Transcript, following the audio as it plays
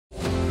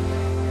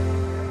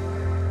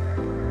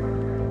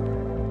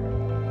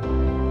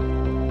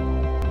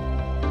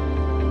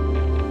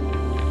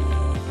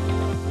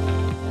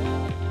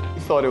We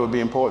thought it would be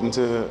important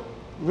to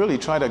really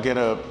try to get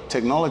a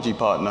technology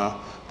partner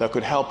that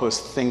could help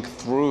us think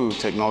through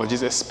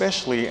technologies,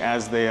 especially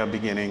as they are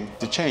beginning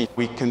to change.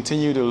 We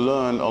continue to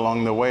learn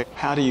along the way.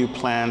 How do you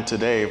plan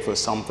today for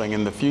something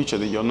in the future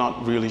that you're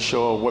not really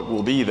sure what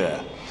will be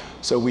there?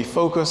 So we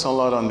focus a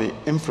lot on the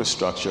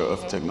infrastructure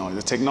of technology,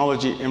 the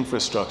technology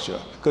infrastructure,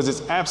 because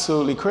it's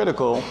absolutely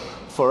critical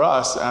for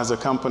us as a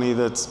company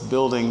that's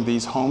building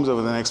these homes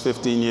over the next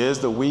 15 years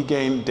that we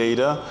gain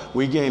data,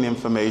 we gain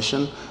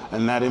information,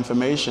 and that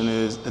information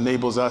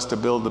enables us to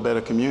build the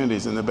better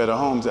communities and the better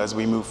homes as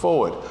we move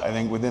forward. I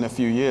think within a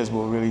few years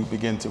we'll really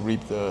begin to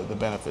reap the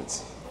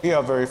benefits. We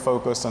are very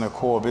focused on a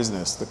core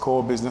business, the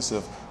core business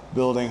of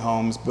building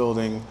homes,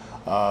 building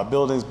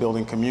buildings,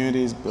 building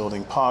communities,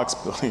 building parks,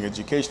 building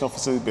educational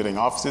facilities, building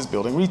offices,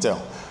 building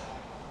retail.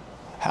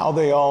 How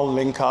they all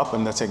link up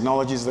and the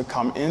technologies that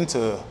come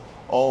into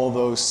all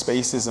those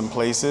spaces and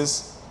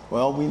places,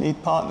 well, we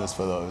need partners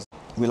for those.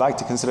 We like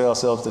to consider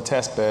ourselves the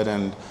test bed,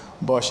 and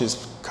Bosch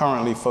is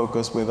currently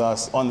focused with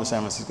us on the San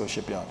Francisco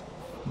Shipyard.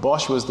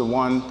 Bosch was the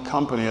one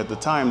company at the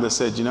time that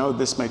said, you know,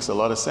 this makes a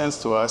lot of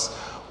sense to us.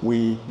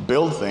 We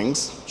build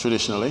things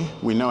traditionally,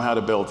 we know how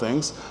to build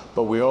things,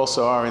 but we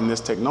also are in this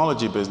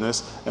technology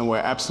business, and we're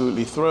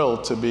absolutely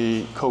thrilled to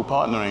be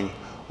co-partnering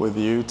with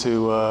you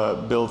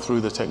to build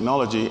through the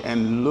technology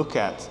and look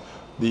at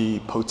the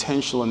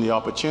potential and the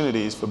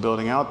opportunities for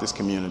building out this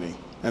community.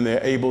 And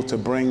they're able to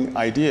bring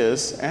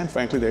ideas, and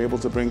frankly, they're able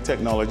to bring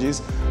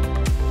technologies